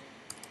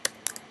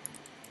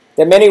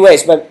 There are many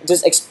ways, but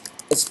just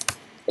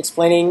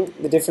explaining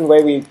the different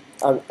way we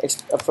are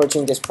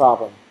approaching this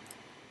problem.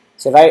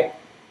 So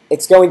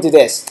it's going to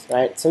this,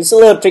 right? So it's a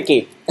little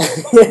tricky.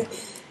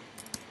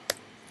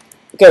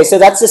 Okay, so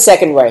that's the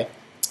second way.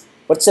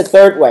 What's the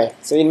third way?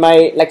 So in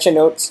my lecture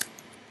notes,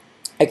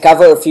 I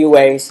cover a few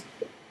ways.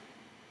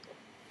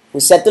 We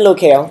set the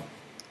locale,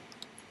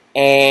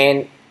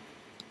 and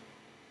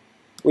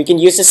we can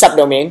use the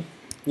subdomain.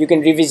 You can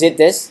revisit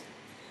this.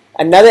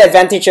 Another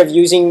advantage of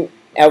using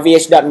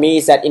lvh.me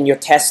is that in your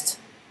test,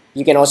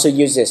 you can also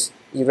use this.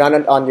 You run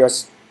it on your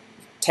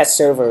test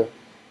server.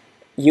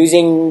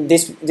 Using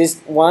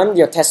this one,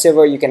 your test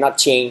server, you cannot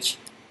change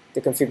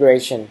the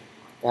configuration,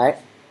 right?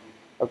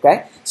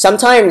 Okay.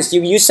 Sometimes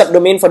you use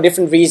subdomain for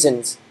different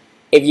reasons.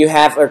 If you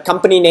have a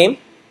company name,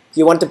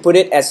 you want to put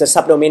it as a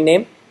subdomain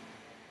name.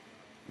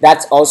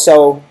 That's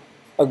also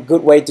a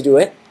good way to do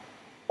it,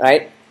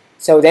 right?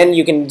 So then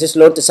you can just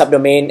load the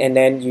subdomain, and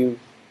then you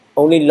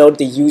only load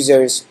the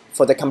users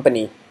for the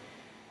company.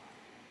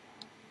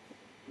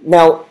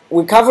 Now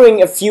we're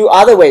covering a few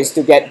other ways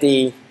to get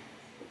the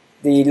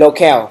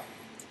locale.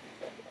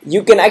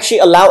 You can actually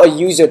allow a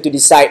user to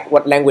decide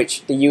what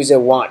language the user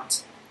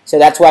wants. So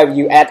that's why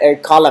you add a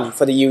column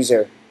for the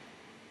user,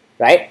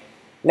 right?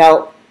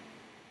 Now,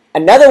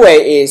 another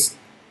way is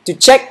to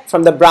check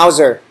from the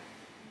browser.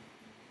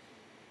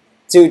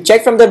 To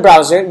check from the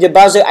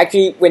browser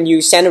actually, when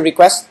you send a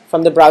request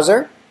from the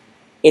browser,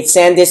 it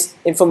sends this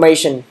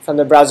information from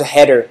the browser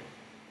header.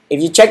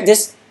 If you check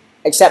this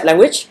accept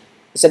language,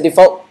 it's a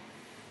default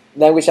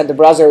language that the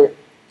browser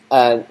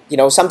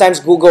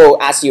sometimes Google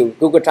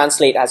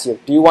Translate asks you,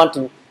 do you want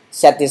to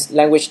set this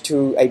language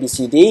to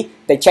ABCD?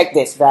 They check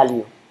this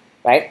value,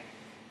 right?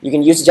 You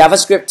can use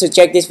JavaScript to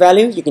check this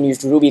value. You can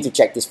use Ruby to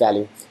check this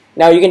value.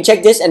 Now you can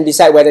check this and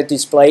decide whether to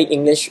display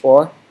English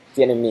or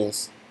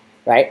Vietnamese,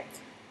 right?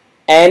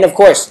 And of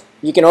course,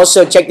 you can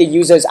also check the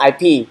user's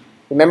IP.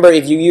 Remember,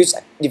 if you use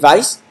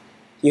device,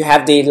 you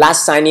have the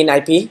last sign-in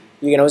IP.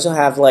 You can also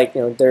have it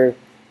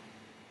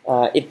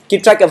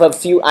keeps track of a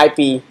few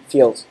IP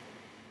fields.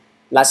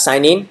 Last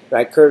sign-in,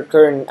 right?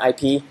 Current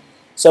IP.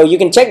 So you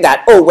can check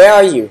that. Oh, where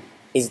are you?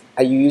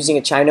 Are you using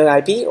a China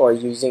IP or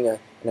using an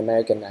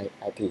American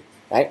IP,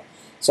 right?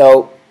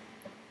 So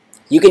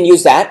you can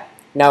use that.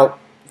 Now,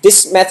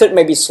 this method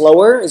may be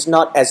slower. It's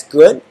not as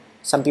good.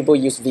 Some people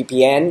use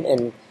VPN,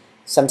 and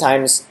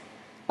sometimes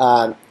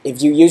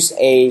if you use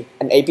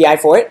an API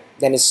for it,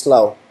 then it's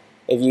slow.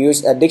 If you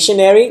use a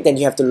dictionary, then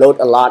you have to load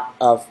a lot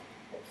of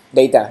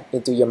data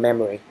into your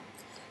memory.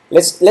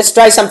 Let's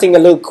try something a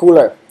little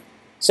cooler.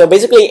 So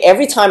basically,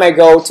 every time I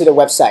go to the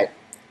website,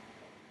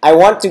 I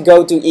want to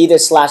go to either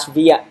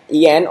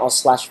 /en or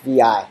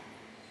 /vi.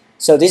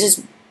 So this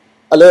is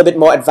a little bit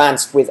more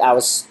advanced with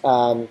our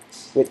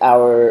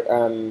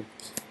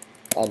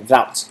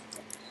routes.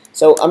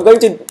 So I'm going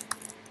to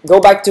go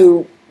back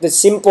to the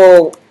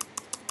simple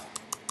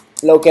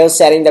locale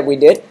setting that we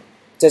did,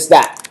 just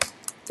that.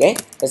 Okay,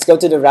 let's go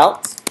to the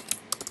routes.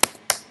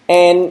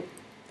 And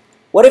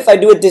what if I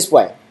do it this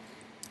way?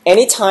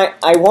 Anytime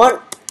I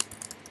want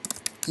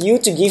you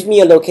to give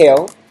me a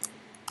locale,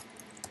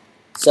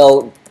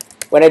 so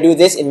when I do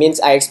this, it means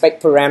I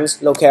expect params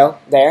locale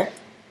there,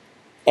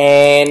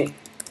 and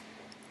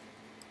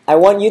I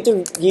want you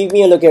to give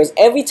me a locale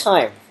every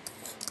time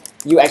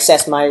you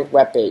access my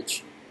web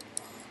page.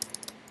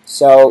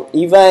 So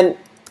even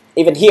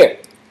here,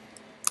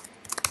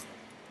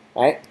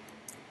 right?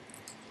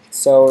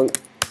 So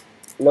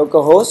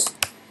localhost,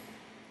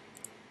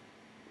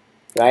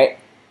 right?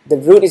 The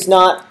root is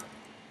not.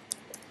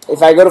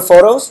 If I go to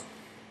photos,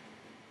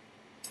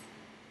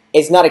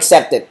 it's not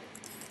accepted.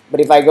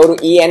 But if I go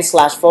to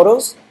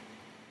en/photos,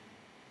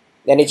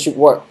 then it should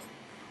work.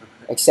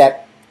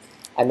 Except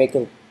I make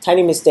a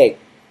tiny mistake.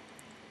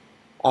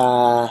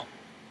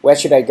 Where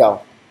should I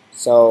go?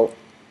 So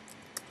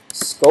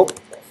scope.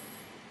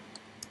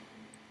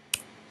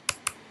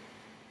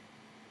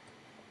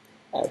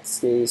 That's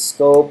the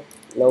scope.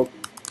 We'll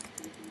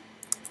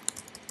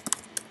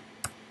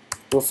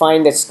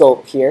find the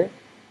scope here.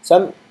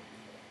 So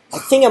I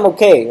think I'm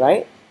okay,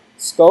 right?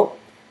 Scope.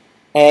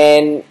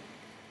 And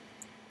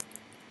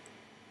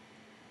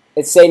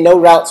it say no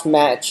routes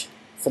match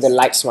for the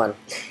likes one.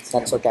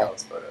 That's okay.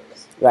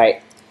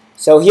 Right.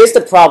 So here's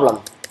the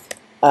problem.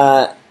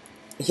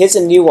 Here's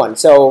a new one.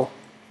 So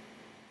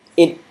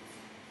in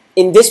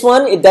this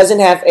one, it doesn't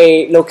have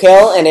a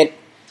locale, and it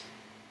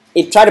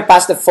tried to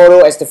pass the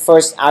photo as the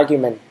first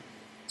argument.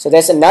 So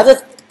there's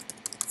another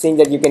thing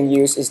that you can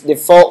use is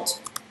default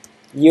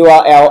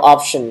URL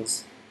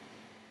options.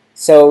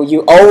 So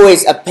you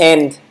always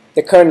append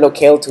the current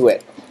locale to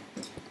it.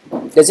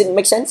 Does it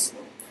make sense?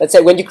 Let's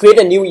say when you create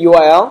a new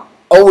URL,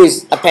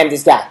 always append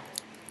this guy.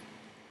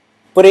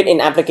 Put it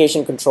in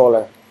application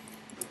controller.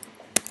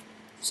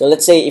 So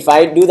let's say if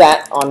I do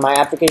that on my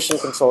application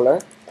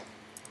controller,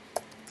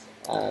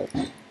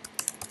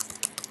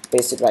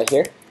 paste it right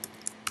here.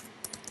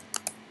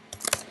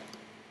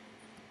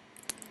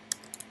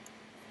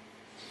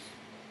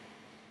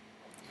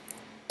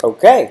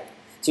 Okay,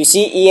 so you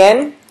see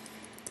en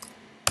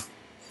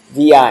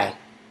vi,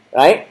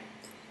 right?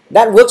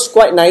 That works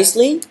quite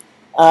nicely,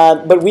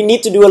 but we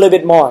need to do a little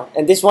bit more,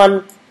 and this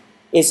one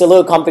is a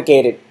little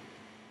complicated.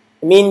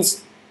 It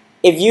means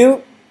it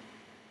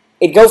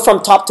goes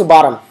from top to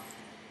bottom.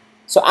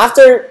 So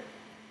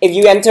if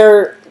you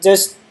enter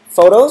just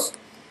photos,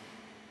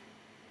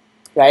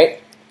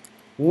 right,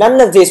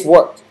 none of this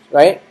worked,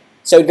 right?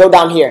 So it go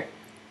down here.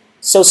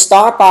 So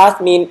star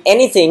path mean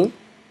anything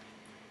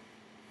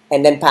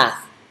and then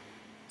path.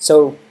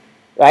 So,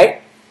 right,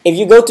 if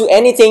you go to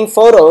anything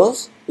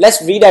photos,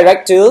 let's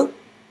redirect to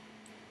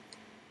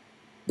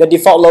the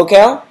default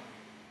locale,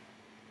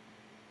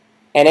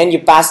 and then you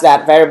pass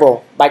that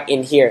variable back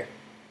in here.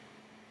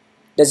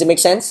 Does it make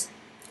sense?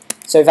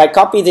 So if I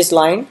copy this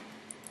line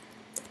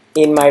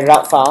in my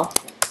route file,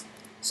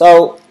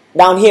 so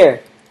down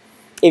here,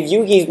 if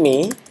you give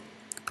me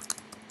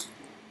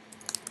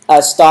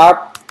a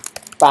star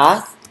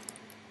path,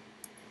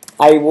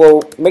 I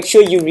will make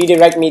sure you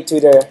redirect me to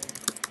the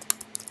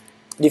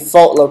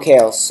default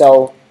locale.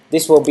 So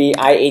this will be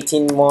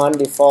I18n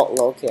default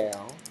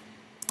locale.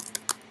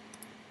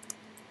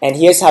 And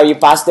here's how you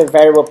pass the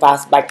variable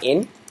path back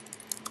in.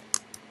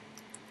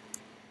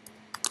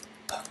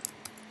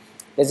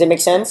 Does it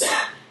make sense?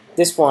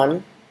 This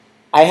one,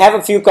 I have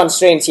a few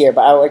constraints here,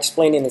 but I'll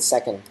explain in a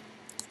second.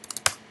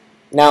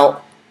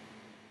 Now,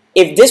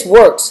 if this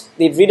works,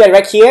 they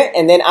redirect here,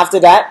 and then after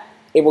that,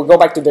 it will go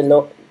back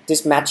to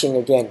this matching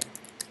again.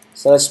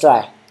 So let's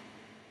try.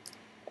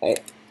 Right.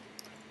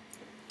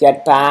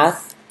 Get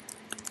path.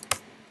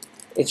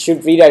 It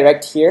should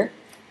redirect here.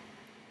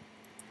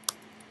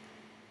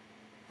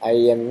 I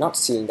am not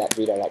seeing that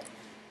redirect.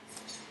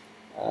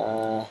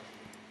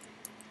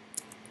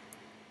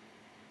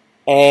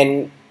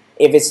 And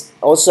if it's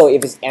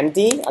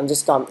empty, I'm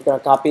just gonna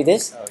copy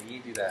this. Oh, you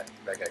do that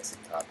regex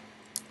at the top.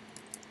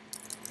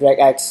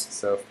 Regex.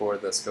 So for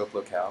the scope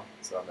locale,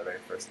 so on the very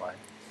first line.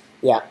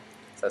 Yeah.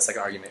 So that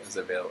second argument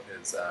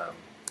is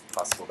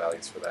possible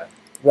values for that.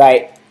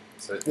 Right.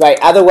 So right.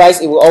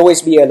 Otherwise, it will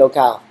always be a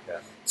locale. Yeah.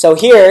 So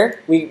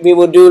here we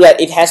will do that.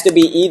 It has to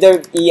be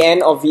either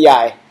en or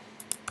vi.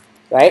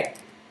 Right.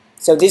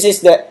 So this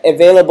is the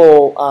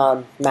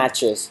available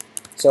matches.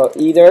 So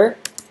either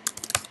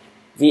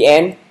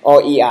vn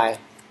or ei.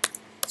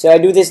 So I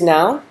do this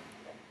now.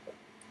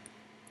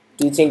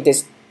 Do you think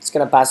this is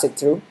gonna pass it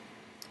through?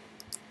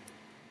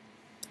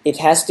 It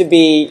has to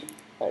be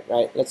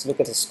right. Let's look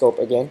at the scope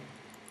again.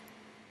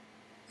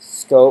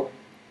 Scope.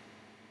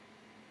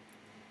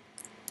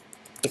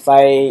 If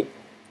I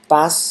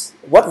pass,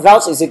 what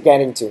routes is it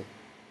getting to?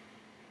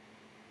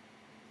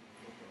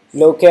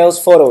 Locales,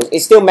 photos.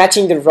 It's still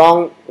matching the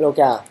wrong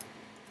locale.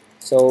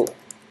 So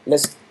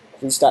let's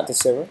restart the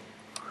server.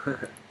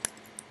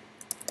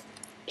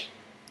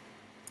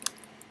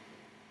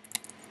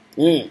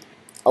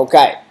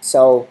 Okay,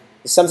 so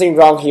there's something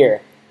wrong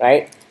here,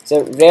 right?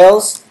 So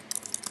Rails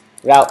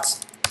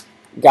routes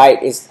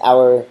guide is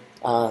our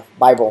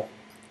Bible.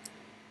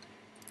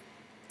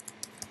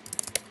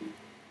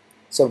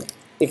 So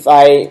if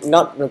I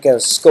not okay,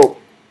 scope,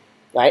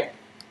 right?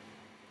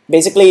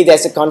 Basically,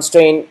 there's a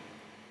constraint.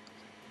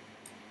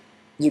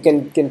 You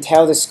can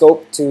tell the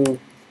scope to.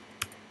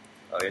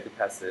 Oh, you have to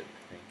pass it.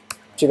 I think.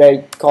 Should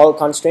I call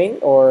constraint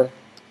or?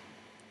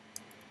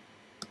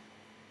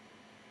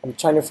 I'm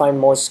trying to find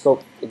more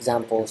scope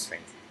examples.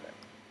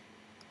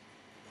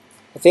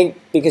 I think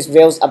because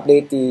Rails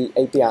update the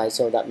API,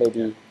 so that may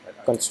be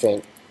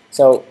constraint.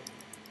 So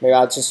maybe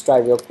I'll just try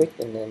real quick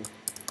and then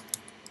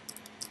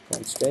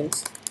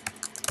constraints.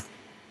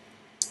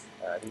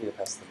 I think you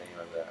pass the name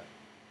of the.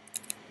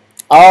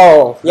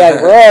 Oh, yeah,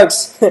 it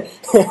works.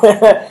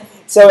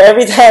 So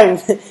every time,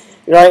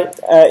 right,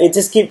 it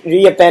just keeps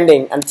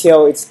reappending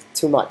until it's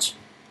too much.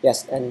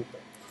 Yes, and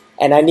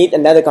I need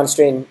another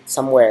constraint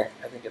somewhere.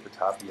 I think at the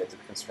top you have to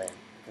constrain.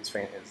 The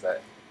constraint is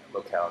that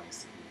locale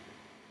needs to be.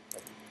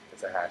 Like,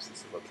 it's a hash. This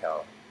is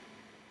locale.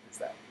 Is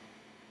that?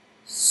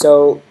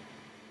 So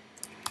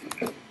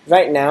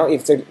right now,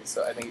 if the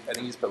So I think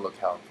you just put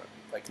locale in front.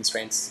 Like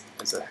constraints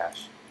is a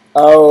hash.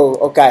 oh,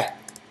 okay,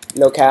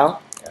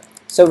 locale. Yeah.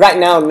 So right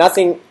now,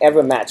 nothing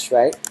ever matched,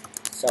 right?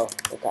 So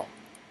okay.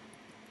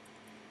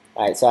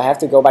 All right, so I have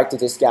to go back to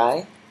this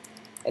guy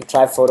and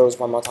try photos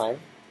one more time.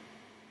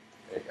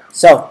 There you go.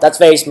 So that's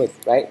very smooth,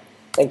 right?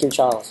 Thank you,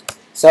 Charles.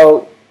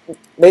 So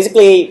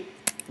basically,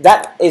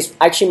 that is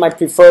actually my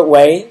preferred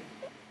way.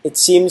 It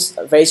seems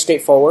very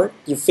straightforward.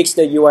 You fix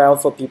the URL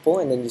for people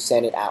and then you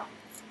send it out.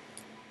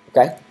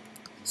 Okay.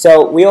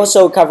 So we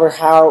also cover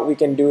how we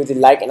can do the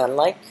like and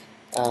unlike.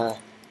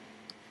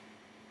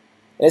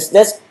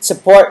 Let's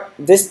support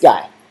this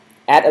guy.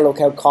 Add a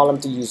locale column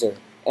to user,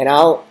 and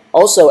I'll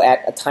also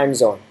add a time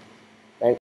zone.